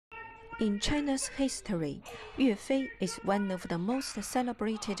In China's history, Yue Fei is one of the most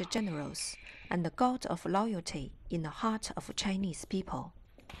celebrated generals and the god of loyalty in the heart of Chinese people.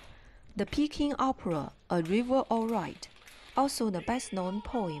 The Peking Opera, A River All Right, also the best-known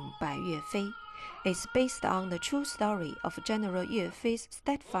poem by Yue Fei, is based on the true story of General Yue Fei's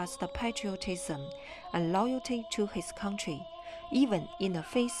steadfast patriotism and loyalty to his country, even in the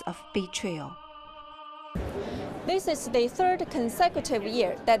face of betrayal. This is the third consecutive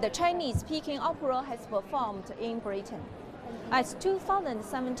year that the Chinese Peking Opera has performed in Britain, as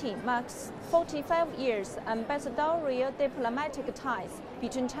 2017 marks 45 years ambassadorial diplomatic ties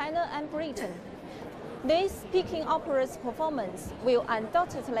between China and Britain. This Peking Opera's performance will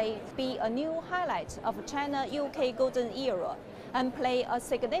undoubtedly be a new highlight of China-UK Golden Era and play a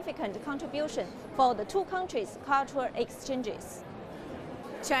significant contribution for the two countries' cultural exchanges.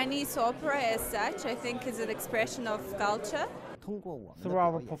 Chinese opera as such, I think, is an expression of culture. Through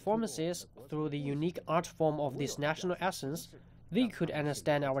our performances, through the unique art form of this national essence, they could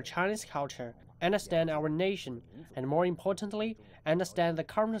understand our Chinese culture, understand our nation, and more importantly, understand the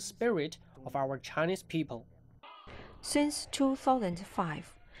current spirit of our Chinese people. Since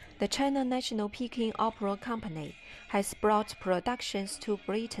 2005, the China National Peking Opera Company has brought productions to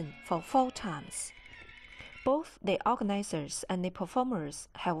Britain for 4 times. Both the organizers and the performers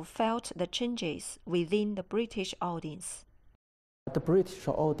have felt the changes within the British audience. The British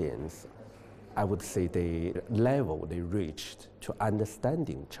audience, I would say the level they reached to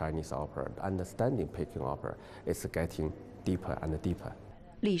understanding Chinese opera, understanding Peking opera, is getting deeper and deeper.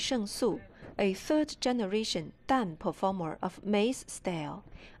 Li Shengsu, a third-generation Dan performer of May's style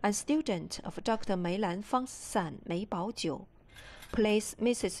and student of Dr. Meilan Fang's son Mei Baojiu, plays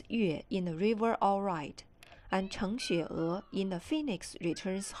Mrs. Yue in The River All Right and Cheng Xue'e in The Phoenix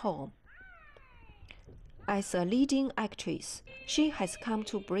Returns Home. As a leading actress, she has come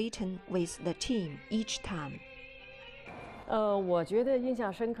to Britain with the team each time. I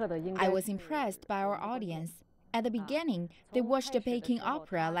was impressed by our audience. At the beginning, they watched the Peking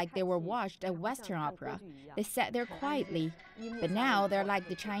opera like they were watched a Western opera. They sat there quietly. But now they're like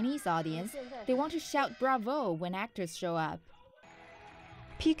the Chinese audience. They want to shout bravo when actors show up.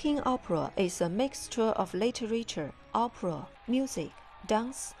 Peking opera is a mixture of literature, opera, music,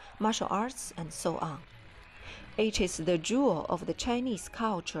 dance, martial arts, and so on. It is the jewel of the Chinese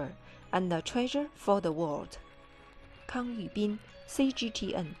culture and a treasure for the world. Kang Yubin,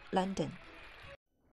 CGTN, London.